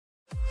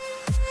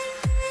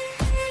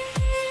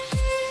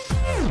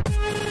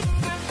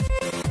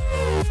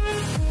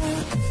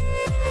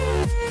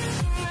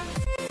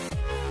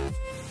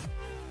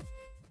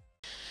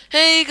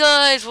Hey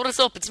guys, what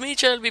is up? It's me,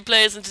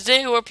 BattleField, and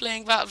today we're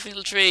playing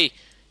Battlefield 3.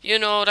 You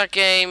know, that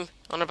game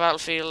on a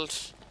battlefield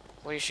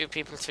where you shoot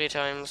people 3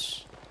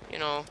 times. You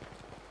know.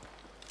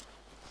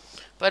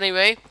 But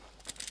anyway,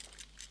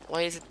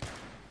 why is it...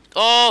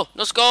 Oh,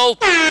 no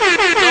scope!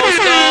 No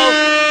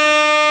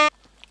scope!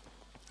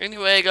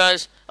 Anyway,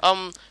 guys,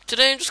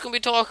 today I'm just gonna be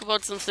talking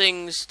about some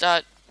things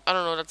that, I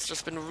don't know, that's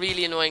just been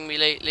really annoying me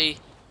lately.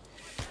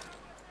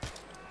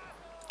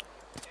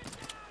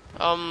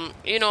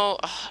 You know,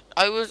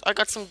 I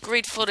got some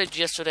great footage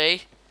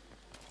yesterday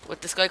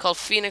with this guy called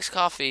Phoenix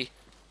Coffee,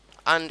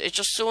 and it's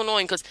just so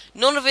annoying because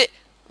none of it,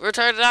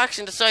 Retarded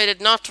Action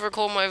decided not to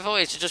record my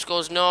voice. It just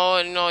goes, no,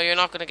 you're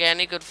not gonna get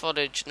any good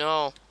footage.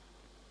 No,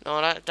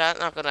 that's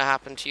not gonna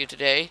happen to you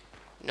today.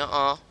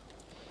 Nuh-uh.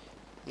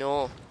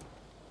 No.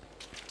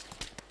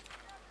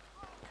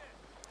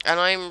 And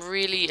I'm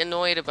really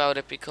annoyed about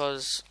it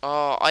because,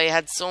 oh, I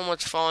had so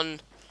much fun.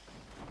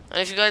 And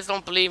if you guys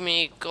don't believe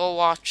me, go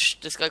watch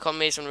this guy called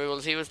Mason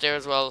Rules. He was there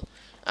as well,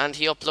 and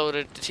he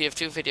uploaded the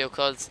TF2 video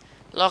because,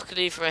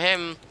 luckily for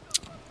him,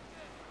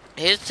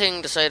 his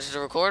thing decided to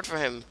record for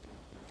him.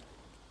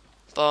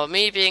 But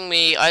me being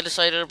me, I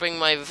decided to bring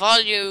my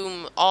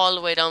volume all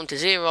the way down to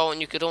 0,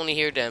 and you could only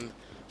hear them.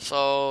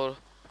 So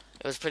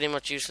it was pretty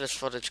much useless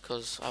footage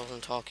because I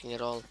wasn't talking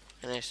at all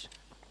in it.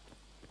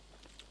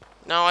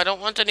 Now, I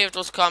don't want any of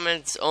those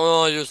comments,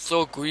 oh, you're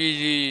so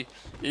greedy,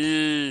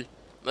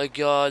 my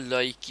god,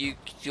 like,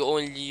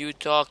 only you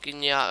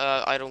talking,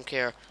 yeah, I don't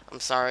care.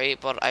 I'm sorry,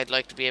 but I'd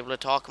like to be able to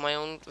talk in my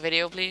own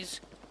video, please.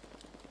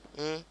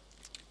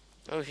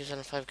 Oh, he's on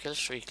a 5 kill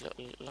streak,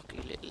 lucky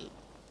little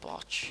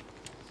botch.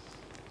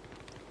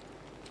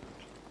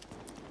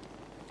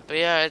 But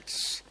yeah,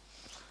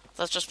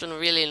 that's just been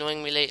really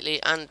annoying me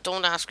lately, and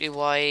don't ask me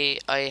why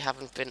I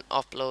haven't been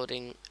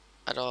uploading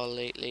at all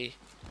lately.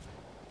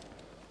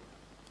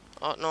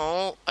 Oh,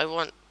 no, I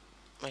want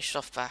my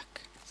stuff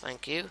back.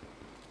 Thank you.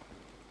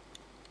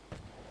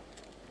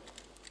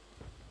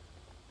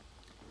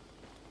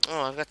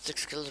 Oh, I've got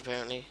 6 kills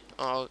apparently.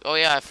 Oh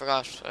yeah, I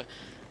forgot.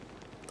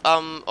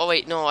 Oh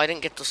wait, no, I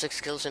didn't get those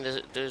 6 kills in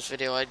this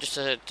video. I just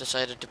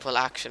decided to pull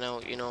action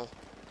out, you know.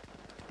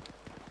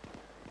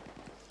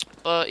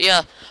 But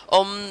yeah,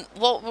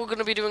 what we're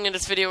gonna be doing in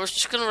this video is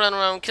just gonna run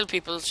around, kill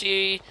people,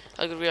 see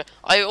how good we are.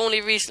 I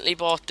only recently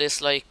bought this,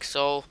 like,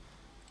 so,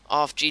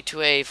 off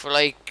G2A for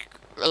like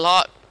a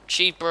lot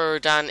cheaper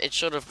than it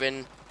should have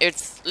been.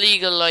 It's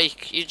legal,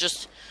 like,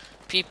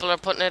 people are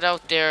putting it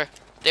out there.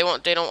 They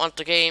don't want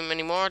the game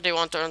anymore. They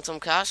want to earn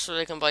some cash so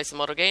they can buy some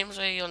other games.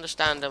 I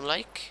understand them,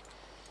 like.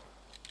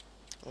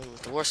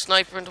 The worst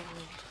sniper in the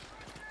world.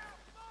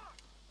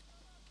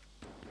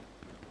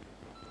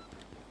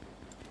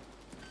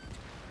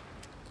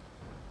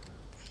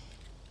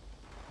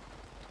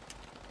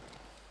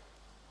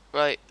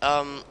 Right,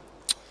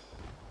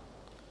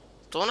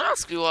 don't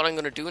ask me what I'm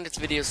gonna do in this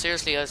video,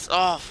 seriously, guys.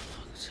 Oh,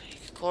 for fuck's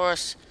sake. Of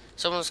course,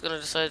 someone's gonna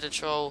decide to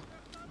throw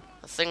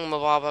a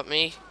thingamabob at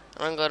me,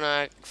 and I'm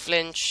gonna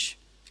flinch.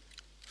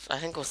 I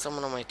think it was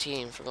someone on my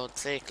team, for God's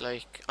sake,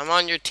 like, I'm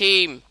on your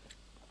team!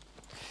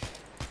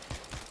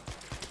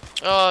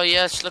 Oh,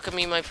 yes, look at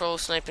me, my pro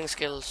sniping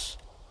skills.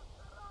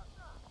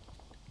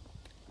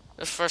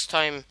 This first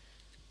time,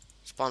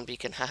 spawn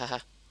beacon,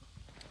 hahaha.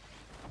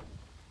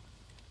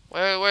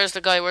 Where's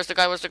the guy? Where's the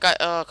guy? Where's the guy?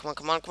 Oh,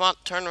 come on.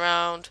 Turn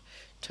around.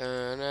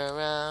 Turn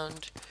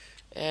around.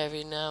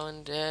 Every now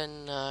and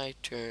then I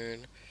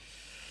turn.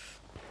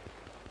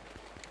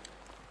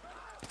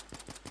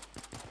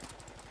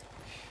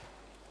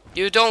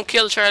 You don't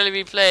kill Charlie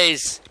B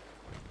Plays.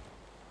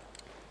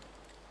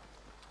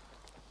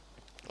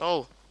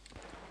 Oh.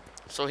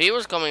 So he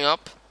was coming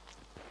up.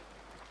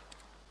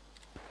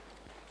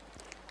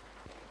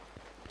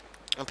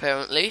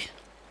 Apparently.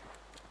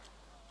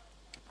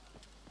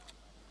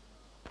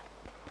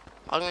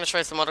 I'm gonna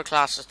try some other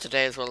classes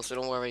today as well, so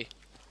don't worry.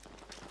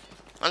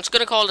 I'm just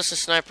gonna call this a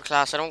sniper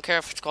class. I don't care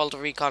if it's called the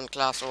recon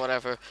class or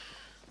whatever.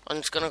 I'm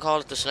just gonna call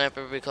it the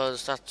sniper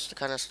because that's the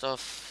kind of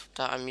stuff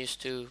that I'm used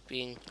to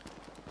being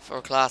for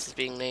classes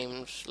being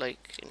named,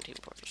 like in Team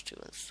Fortress 2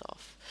 and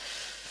stuff.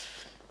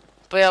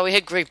 But yeah, we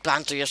had great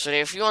banter yesterday.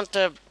 If you want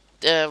to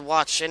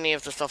watch any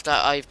of the stuff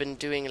that I've been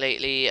doing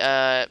lately,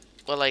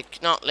 well,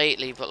 like, not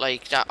lately, but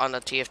like that on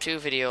the TF2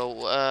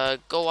 video,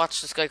 go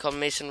watch this guy called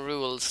Mason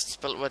Rules,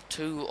 spelled with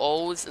 2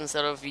 O's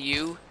instead of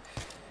U.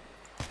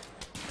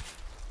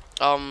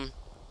 Oh,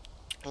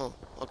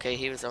 okay,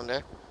 he was down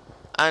there.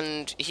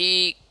 And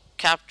he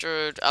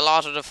captured a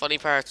lot of the funny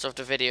parts of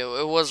the video.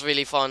 It was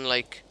really fun,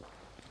 like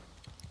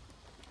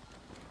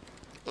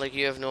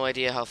you have no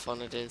idea how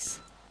fun it is.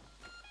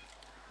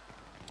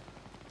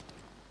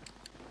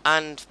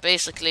 And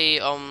basically,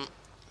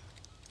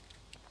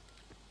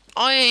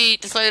 I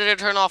decided to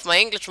turn off my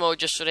English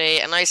mode yesterday,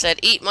 and I said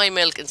eat my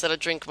milk instead of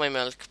drink my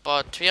milk.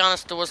 But to be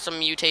honest, there was some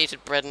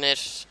mutated bread in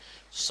it,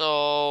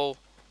 so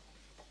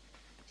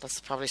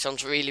that probably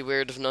sounds really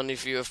weird if none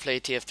of you have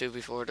played TF2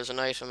 before. There's an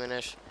item in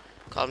it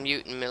called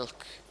mutant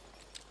milk,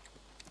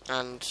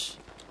 and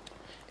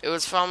it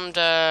was from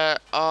the,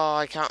 oh,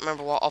 I can't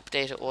remember what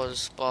update it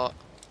was, but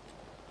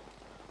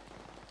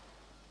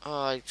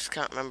Oh, I just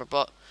can't remember,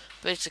 but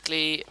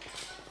basically,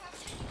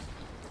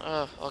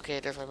 oh, okay,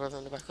 there's my brother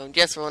in the background.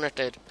 Yes, Ron, it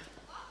did.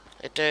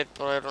 It did,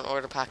 but I don't know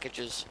where the package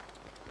is.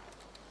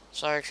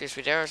 Sorry, excuse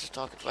me there, I was just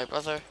talking to my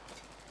brother.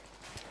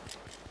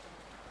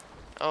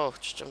 Oh,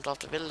 just jumped off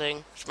the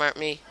building. Smart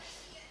me.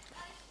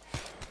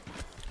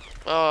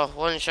 Oh,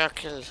 one shot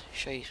kill.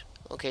 Shite.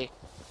 Okay.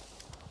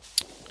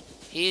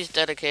 He's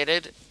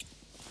dedicated.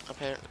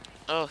 Apparently.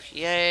 Oh,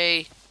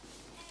 yay.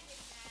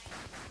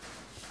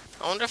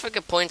 I wonder if I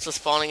get points for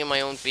spawning in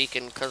my own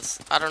beacon, because,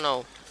 I don't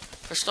know.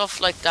 For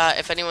stuff like that,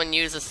 if anyone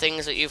uses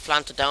things that you've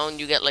planted down,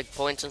 you get, like,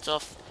 points and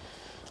stuff.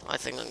 I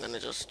think I'm gonna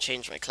just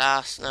change my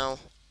class now.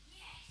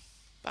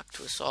 Back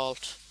to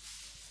Assault.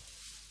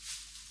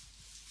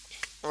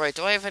 Right,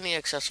 do I have any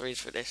accessories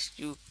for this?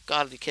 You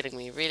gotta be kidding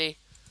me, really?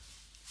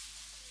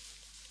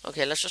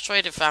 Okay, let's just try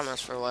the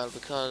FAMAS for a while,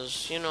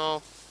 because, you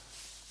know,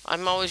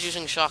 I'm always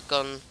using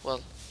shotgun.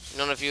 Well,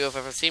 none of you have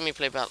ever seen me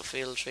play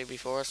Battlefield 3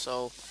 before,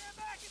 so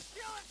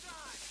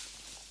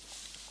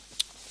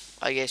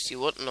I guess you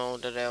wouldn't know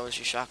that I always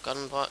use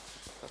shotgun, but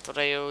that's what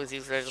I always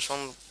use. I just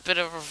want a bit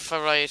of a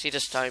variety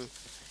this time.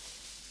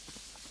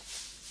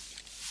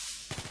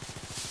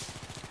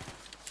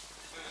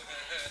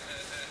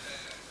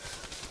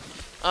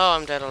 Oh,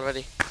 I'm dead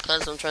already,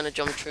 because I'm trying to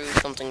jump through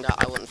something that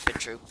I wouldn't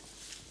fit through.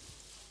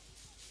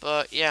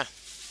 But, yeah.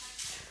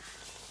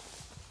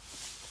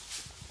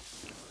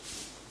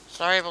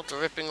 Sorry about the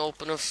ripping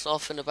open of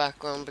stuff in the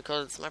background,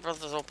 because my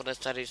brother's open his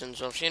teddies and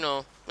stuff, you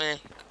know,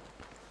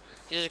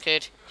 he's a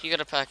kid, he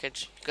got a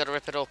package, you gotta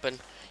rip it open.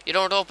 You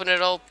don't open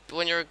it up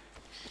when you're,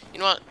 you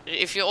know what,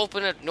 if you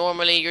open it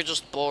normally, you're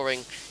just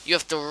boring. You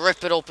have to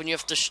rip it open, you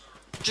have to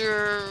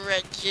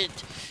stretch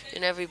it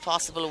in every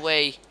possible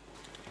way,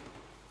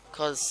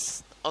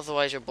 because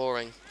otherwise you're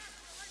boring.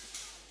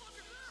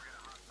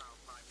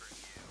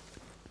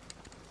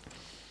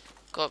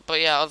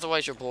 But yeah,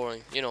 otherwise you're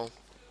boring, you know,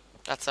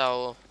 that's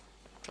how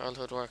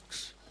childhood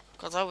works.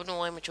 Because I would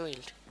know I'm a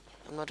child.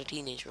 I'm not a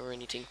teenager or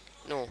anything.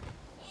 No.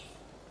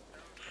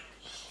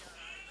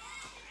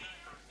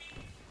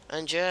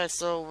 And yeah,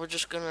 so we're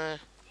just gonna,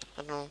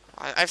 I don't know.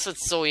 I've said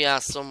so yeah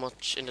so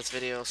much in this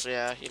video, so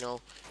yeah, you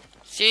know.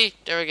 See,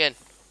 there again.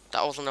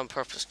 That wasn't on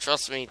purpose.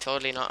 Trust me,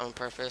 totally not on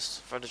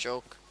purpose for the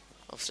joke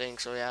of saying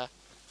so yeah.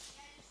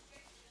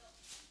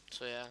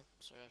 So yeah.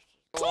 So yeah.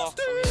 Go off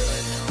from here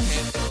right now,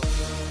 okay?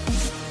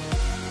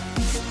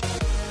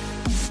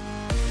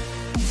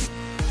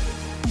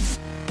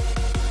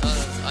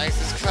 So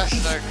ISIS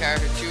crashed our car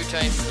 2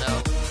 times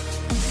now.